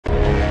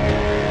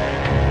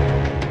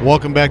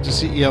Welcome back to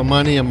CEO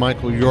Money. I'm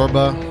Michael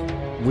Yorba.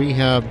 We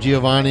have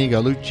Giovanni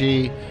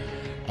Gallucci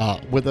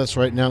with us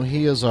right now.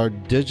 He is our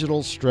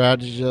digital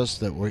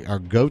strategist, our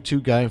go-to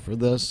guy for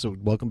this. So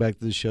welcome back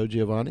to the show,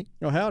 Giovanni.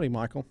 Oh, howdy,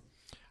 Michael.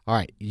 All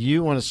right,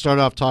 you want to start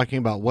off talking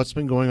about what's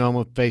been going on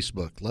with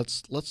Facebook.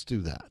 Let's do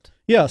that.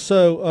 Yeah,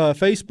 so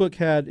Facebook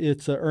had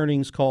its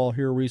earnings call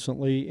here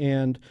recently,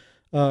 and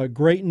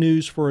great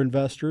news for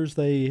investors.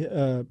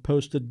 They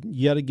posted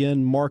yet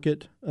again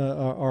record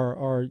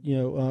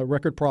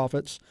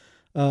profits,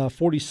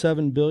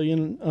 $47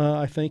 billion,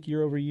 I think,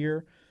 year over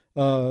year,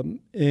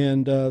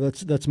 and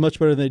that's much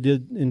better than they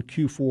did in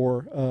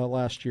Q4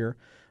 last year.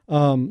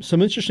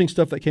 Some interesting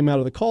stuff that came out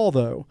of the call,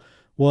 though,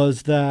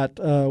 was that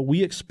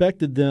we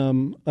expected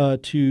them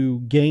to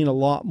gain a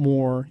lot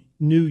more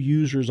new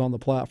users on the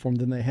platform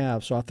than they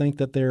have. So I think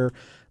that they're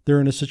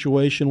in a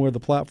situation where the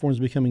platform is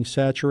becoming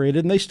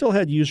saturated, and they still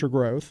had user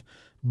growth,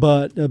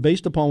 but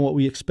based upon what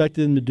we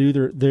expected them to do,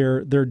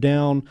 they're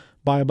down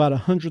by about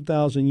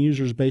 100,000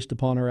 users based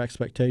upon our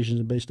expectations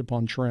and based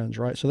upon trends,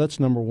 right? So that's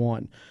number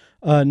one.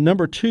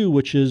 Number two,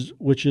 which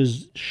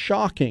is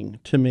shocking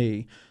to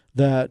me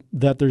that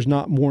there's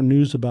not more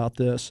news about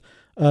this.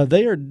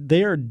 They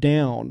are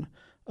down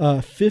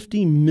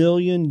 50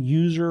 million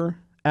user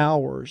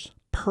hours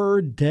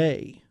per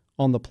day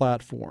on the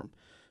platform.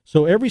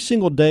 So every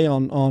single day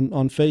on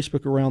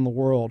Facebook around the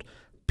world,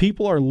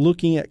 people are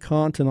looking at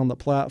content on the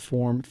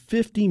platform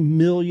 50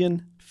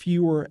 million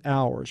fewer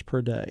hours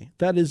per day.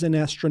 That is an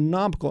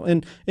astronomical,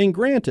 and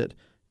granted,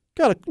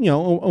 got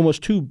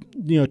almost 2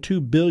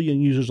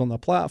 billion users on the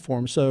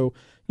platform. So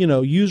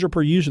user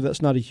per user,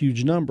 that's not a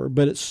huge number,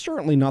 but it's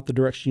certainly not the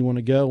direction you want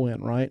to go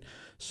in, right?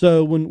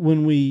 So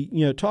when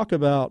we talk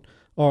about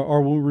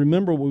or we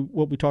remember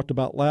what we talked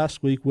about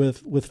last week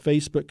with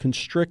Facebook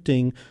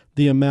constricting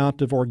the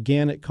amount of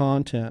organic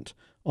content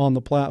on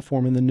the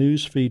platform in the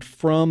news feed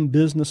from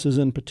businesses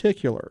in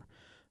particular.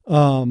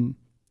 And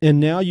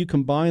now you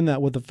combine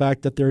that with the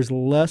fact that there's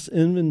less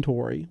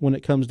inventory when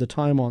it comes to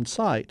time on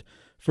site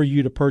for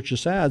you to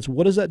purchase ads.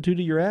 What does that do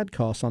to your ad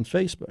costs on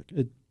Facebook?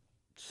 It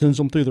sends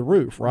them through the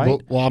roof,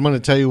 right? Well, I'm going to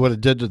tell you what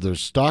it did to their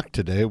stock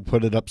today. We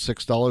put it up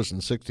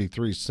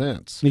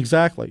 $6.63.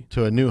 Exactly.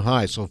 To a new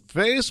high. So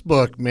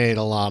Facebook made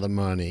a lot of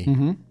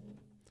money,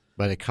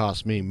 but it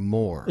cost me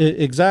more.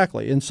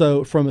 Exactly. And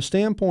so from a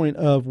standpoint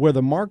of where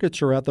the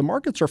markets are at, the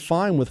markets are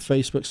fine with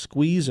Facebook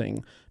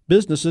squeezing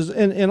businesses.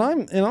 And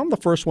I'm the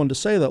first one to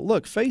say that,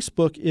 look,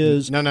 Facebook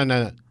is...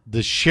 No.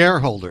 The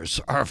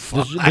shareholders are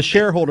fine. The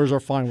shareholders are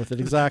fine with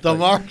it, exactly. The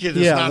market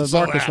is not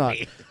so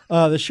happy.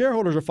 The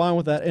shareholders are fine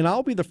with that, and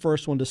I'll be the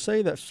first one to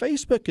say that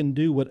Facebook can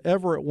do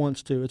whatever it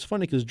wants to. It's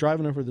funny because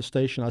driving over to the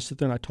station, I sit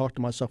there and I talk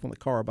to myself in the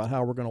car about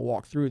how we're going to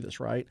walk through this,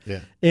 right?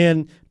 Yeah.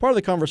 And part of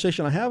the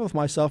conversation I have with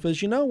myself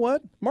is, you know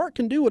what? Mark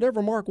can do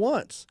whatever Mark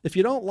wants. If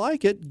you don't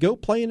like it, go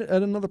play at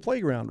another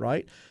playground,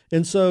 right?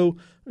 And so,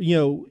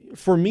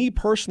 for me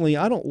personally,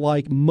 I don't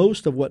like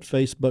most of what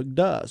Facebook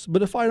does.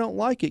 But if I don't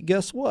like it,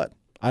 guess what?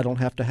 I don't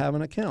have to have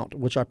an account,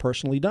 which I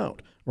personally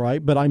don't,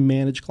 right? But I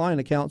manage client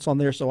accounts on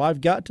there, so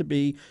I've got to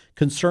be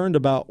concerned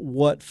about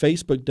what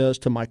Facebook does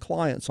to my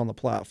clients on the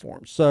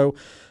platform. So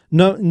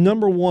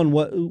number one,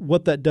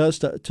 what that does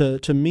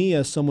to me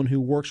as someone who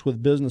works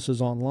with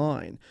businesses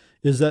online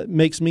is that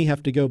makes me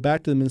have to go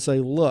back to them and say,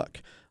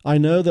 look, I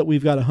know that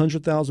we've got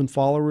 100,000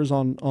 followers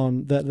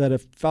on that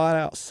have flat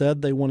out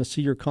said they want to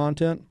see your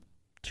content.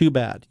 Too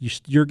bad.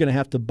 You're going to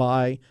have to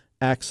buy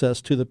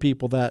access to the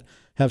people that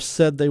have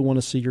said they want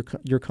to see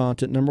your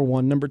content, number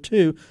one. Number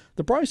two,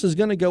 the price is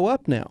going to go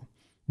up now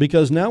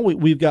because now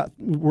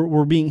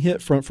we're being hit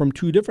from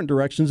two different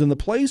directions. And the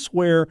place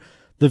where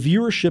the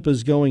viewership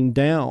is going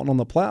down on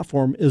the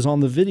platform is on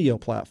the video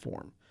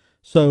platform.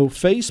 So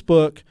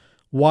Facebook,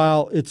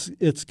 while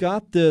it's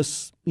got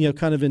this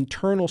kind of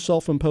internal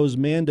self-imposed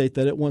mandate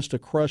that it wants to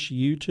crush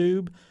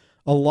YouTube,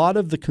 a lot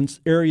of the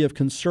area of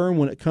concern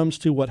when it comes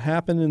to what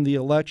happened in the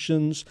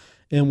elections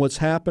and what's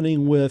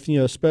happening with,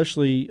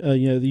 especially,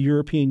 the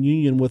European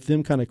Union with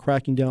them kind of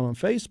cracking down on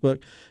Facebook,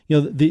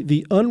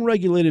 the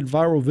unregulated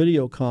viral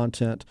video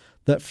content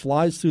that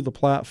flies through the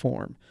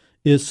platform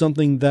is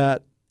something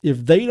that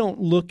if they don't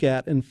look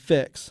at and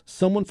fix,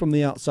 someone from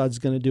the outside is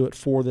going to do it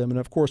for them. And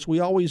of course, we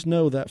always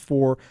know that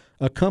for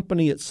a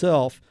company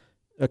itself,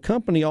 a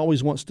company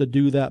always wants to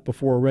do that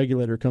before a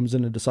regulator comes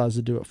in and decides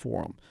to do it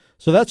for them.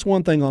 So that's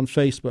one thing on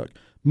Facebook.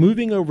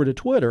 Moving over to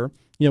Twitter,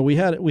 we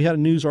had a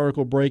news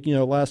article break,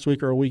 last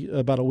week or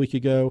about a week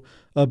ago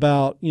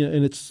about,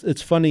 and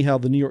it's funny how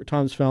the New York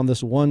Times found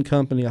this one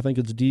company, I think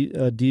it's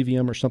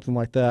DVM or something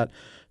like that,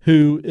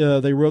 who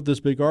they wrote this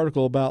big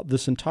article about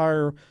this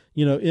entire,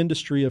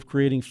 industry of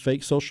creating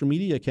fake social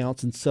media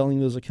accounts and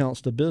selling those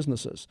accounts to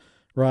businesses,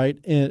 right?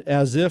 And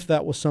as if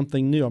that was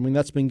something new. I mean,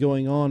 that's been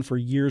going on for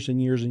years and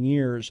years and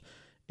years.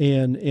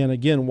 And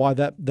again, why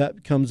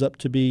that comes up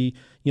to be,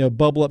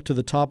 bubble up to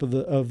the top of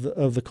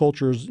the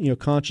culture's,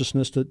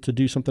 consciousness to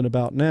do something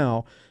about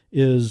now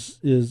is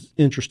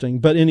interesting.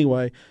 But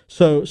anyway,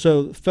 so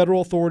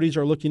federal authorities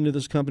are looking into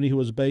this company who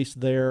was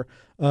based there.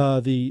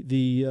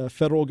 The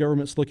federal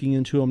government's looking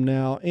into them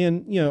now,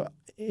 and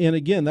and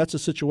again, that's a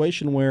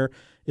situation where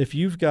if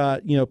you've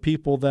got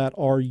people that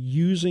are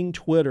using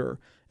Twitter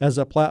as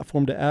a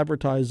platform to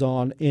advertise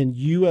on, and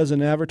you as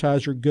an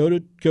advertiser go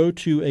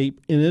to an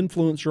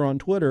influencer on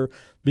Twitter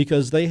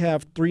because they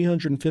have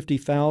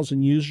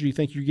 350,000 users, you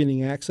think you're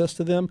getting access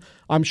to them,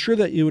 I'm sure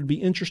that it would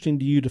be interesting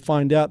to you to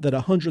find out that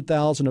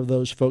 100,000 of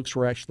those folks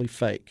were actually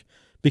fake,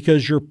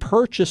 because you're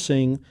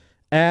purchasing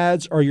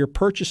ads or you're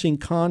purchasing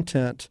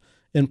content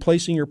and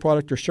placing your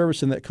product or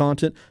service in that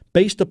content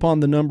based upon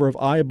the number of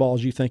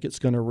eyeballs you think it's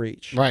going to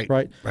reach.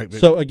 Right.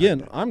 So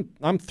again,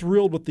 I'm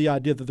thrilled with the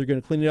idea that they're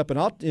going to clean it up, and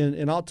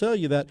I'll tell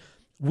you that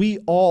we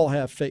all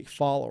have fake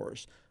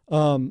followers.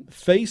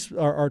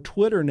 Our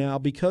Twitter now,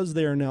 because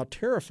they are now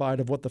terrified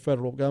of what the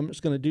federal government is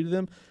going to do to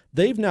them,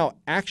 they've now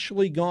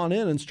actually gone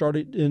in and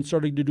started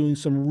doing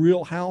some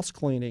real house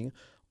cleaning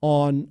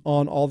on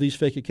all these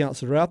fake accounts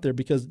that are out there,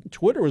 because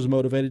Twitter was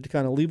motivated to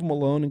kind of leave them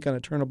alone and kind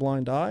of turn a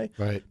blind eye,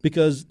 right?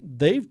 Because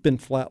they've been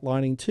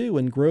flatlining too,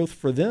 and growth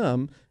for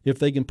them, if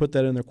they can put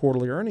that in their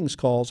quarterly earnings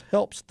calls,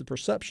 helps the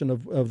perception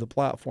of the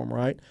platform,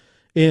 right?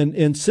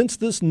 And since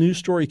this news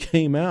story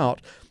came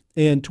out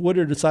and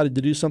Twitter decided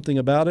to do something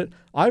about it,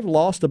 I've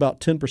lost about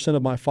 10%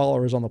 of my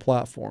followers on the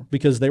platform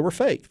because they were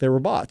fake. They were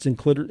bots, and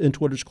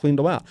Twitter's cleaned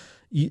them out.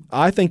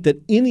 I think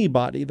that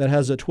anybody that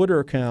has a Twitter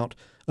account,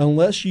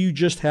 unless you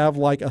just have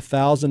like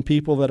 1,000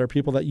 people that are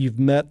people that you've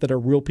met that are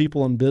real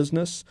people in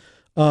business,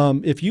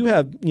 if you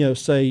have,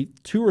 say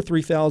 2,000 or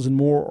 3,000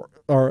 more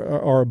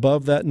are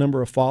above that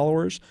number of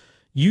followers,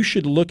 you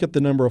should look at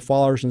the number of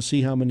followers and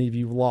see how many of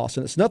you've lost.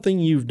 And it's nothing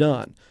you've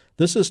done.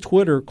 This is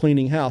Twitter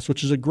cleaning house,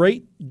 which is a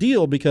great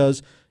deal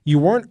because you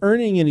weren't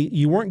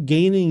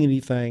gaining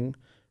anything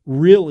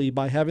really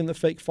by having the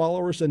fake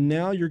followers, and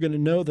now you're going to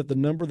know that the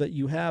number that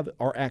you have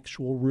are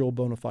actual real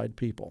bona fide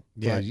people.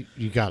 Yeah, right?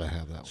 you got to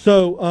have that one.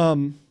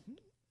 So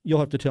you'll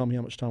have to tell me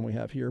how much time we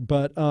have here,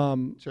 but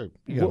sure,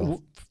 you got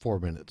 4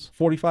 minutes.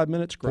 45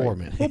 minutes, great. 4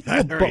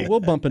 minutes. We'll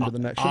bump into the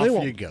next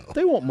show. You go.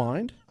 They won't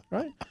mind,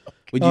 right?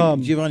 Well,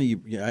 Giovanni,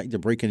 I hate to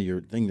break into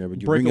your thing there,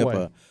 but you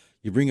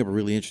bring up a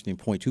really interesting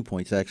point. 2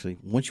 points actually.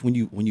 When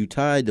you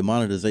tied the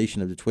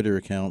monetization of the Twitter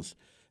accounts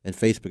and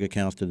Facebook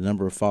accounts to the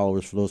number of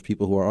followers for those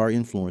people who are our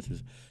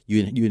influencers,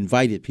 you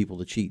invited people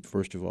to cheat,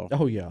 first of all.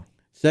 Oh yeah.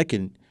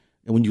 Second,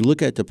 and when you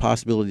look at the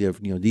possibility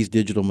of these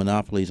digital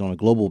monopolies on a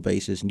global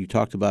basis, and you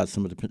talked about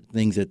some of the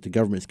things that the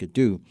governments could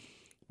do,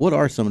 what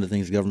are some of the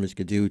things governments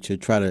could do to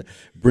try to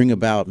bring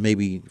about,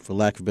 maybe for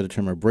lack of a better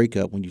term, a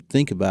breakup when you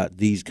think about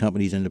these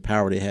companies and the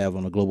power they have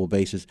on a global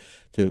basis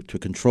to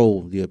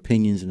control the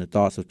opinions and the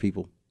thoughts of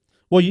people?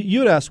 Well, you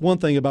had asked one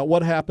thing about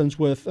what happens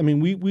with,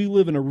 we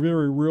live in a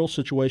very real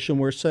situation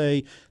where,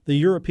 say, the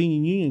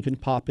European Union can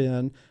pop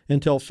in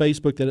and tell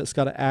Facebook that it's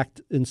got to act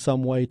in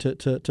some way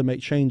to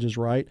make changes,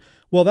 right?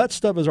 Well, that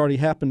stuff has already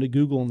happened to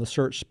Google in the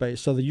search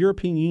space. So the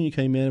European Union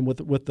came in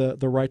with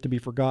the right to be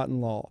forgotten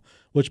law,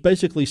 which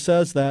basically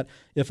says that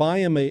if I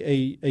am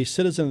a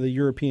citizen of the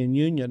European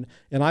Union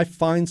and I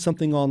find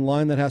something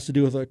online that has to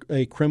do with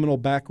a criminal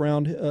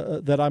background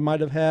that I might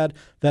have had,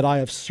 that I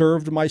have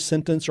served my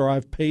sentence or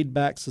I've paid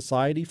back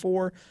society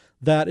for,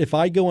 that if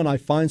I go and I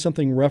find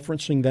something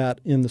referencing that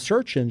in the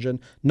search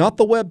engine, not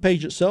the web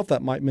page itself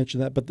that might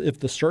mention that, but if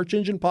the search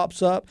engine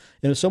pops up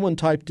and if someone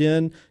typed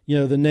in,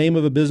 the name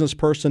of a business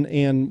person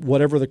and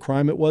whatever the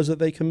crime it was that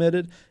they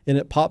committed, and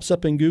it pops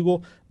up in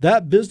Google,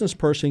 that business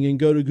person can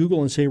go to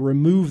Google and say,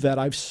 remove that,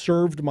 I've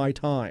served my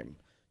time.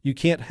 You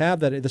can't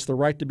have that. That's the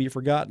right to be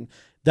forgotten.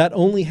 That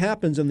only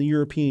happens in the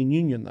European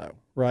Union, though,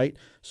 right?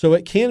 So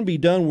it can be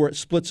done where it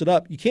splits it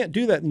up. You can't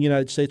do that in the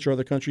United States or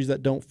other countries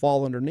that don't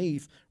fall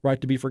underneath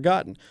right to be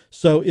forgotten.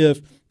 So if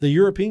the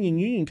European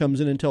Union comes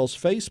in and tells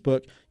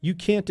Facebook, you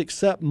can't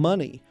accept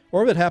money,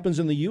 or if it happens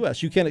in the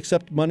U.S., you can't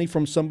accept money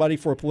from somebody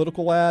for a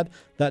political ad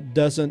that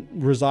doesn't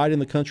reside in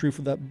the country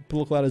for that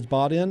political ad is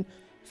bought in,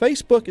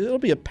 Facebook, it'll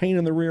be a pain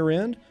in the rear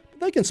end.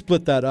 They can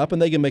split that up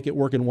and they can make it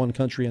work in one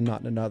country and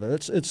not in another.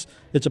 It's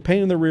a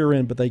pain in the rear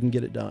end, but they can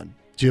get it done.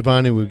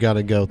 Giovanni, we've got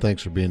to go.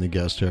 Thanks for being a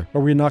guest here.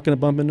 Are we not going to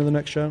bump into the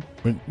next show?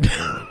 No,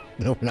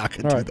 we're not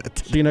going to do that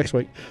today. See you next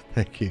week.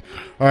 Thank you.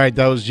 All right,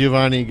 that was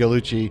Giovanni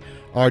Gallucci,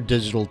 our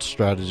digital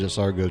strategist,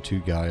 our go-to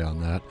guy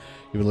on that.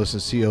 You've been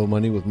listening to CO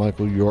Money with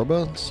Michael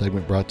Yorba,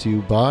 segment brought to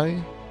you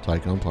by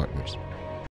Tycon Partners.